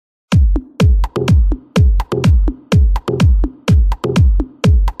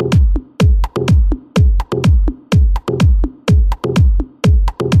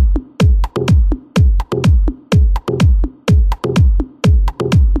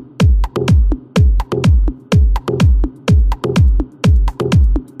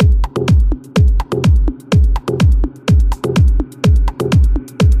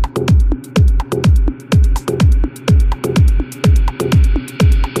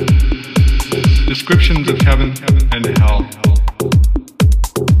Descriptions of heaven and hell.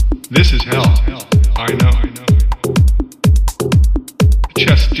 This is hell, I know.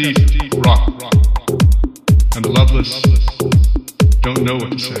 Chest deep, rock, and the loveless don't know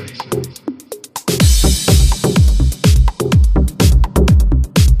what to say.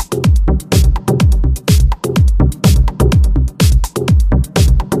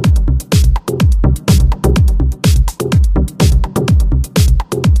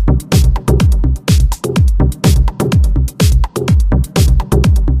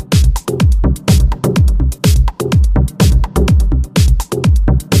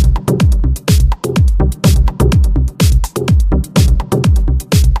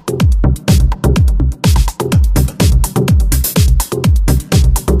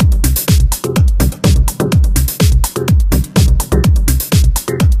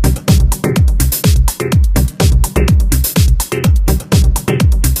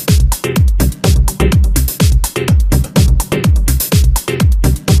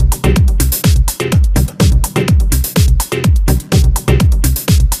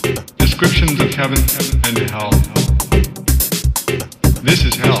 Descriptions of heaven and hell. This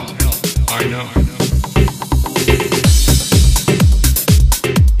is hell, I know.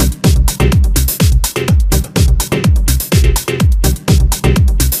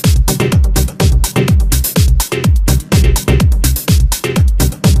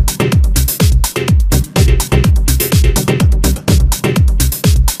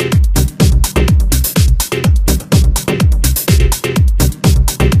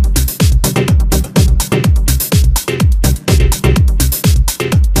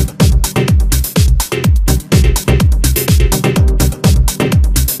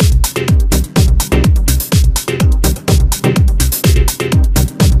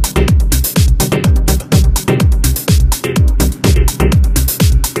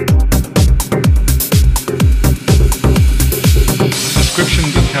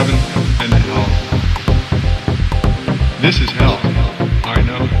 Descriptions of heaven and hell. This is hell, I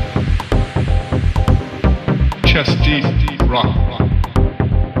know. Chest deep, rock,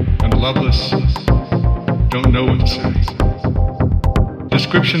 and the loveless don't know what to say.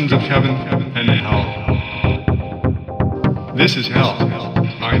 Descriptions of heaven and hell. This is hell,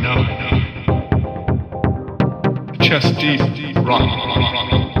 I know. Chest deep, rock,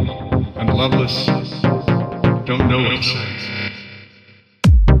 and the loveless don't know what to say.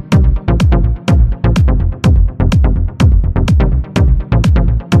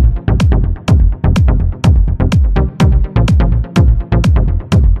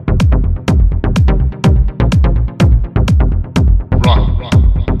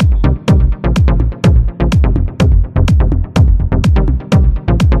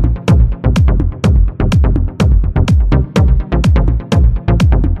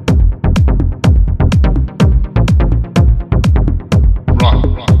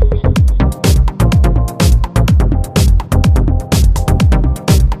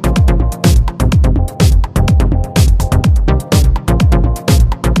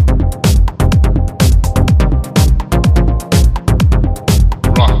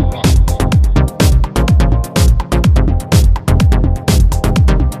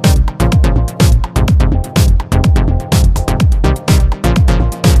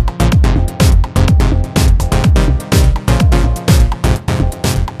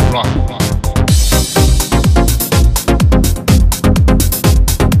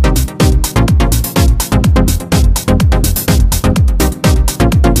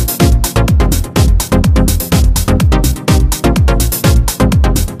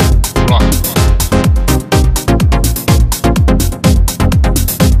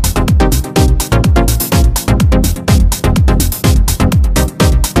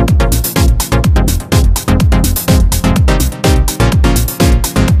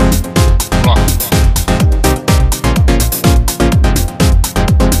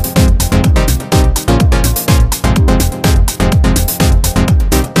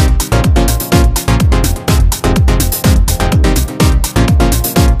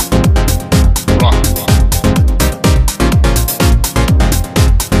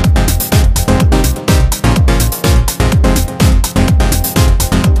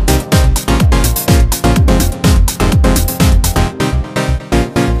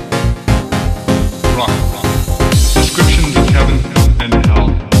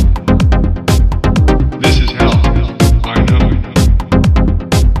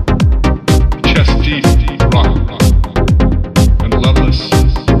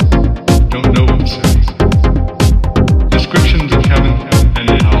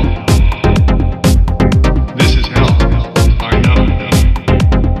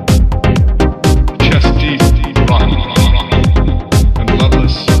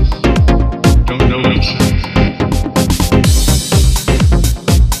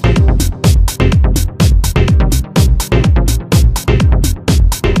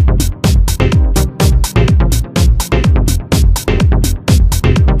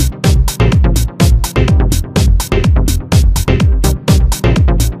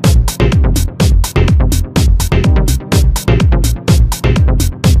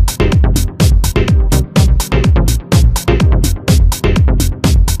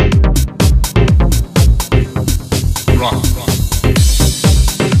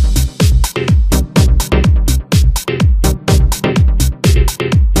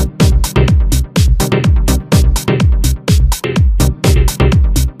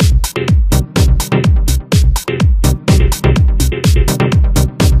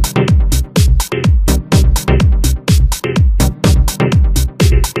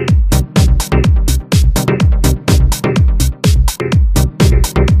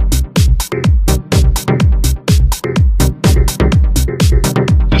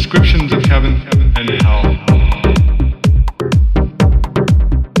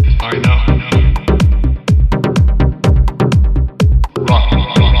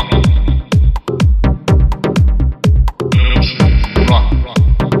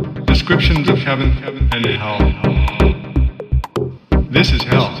 been hell. This is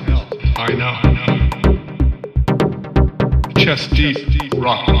hell. I know. Chest deep,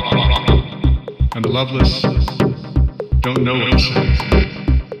 rock, and the loveless don't know what to say.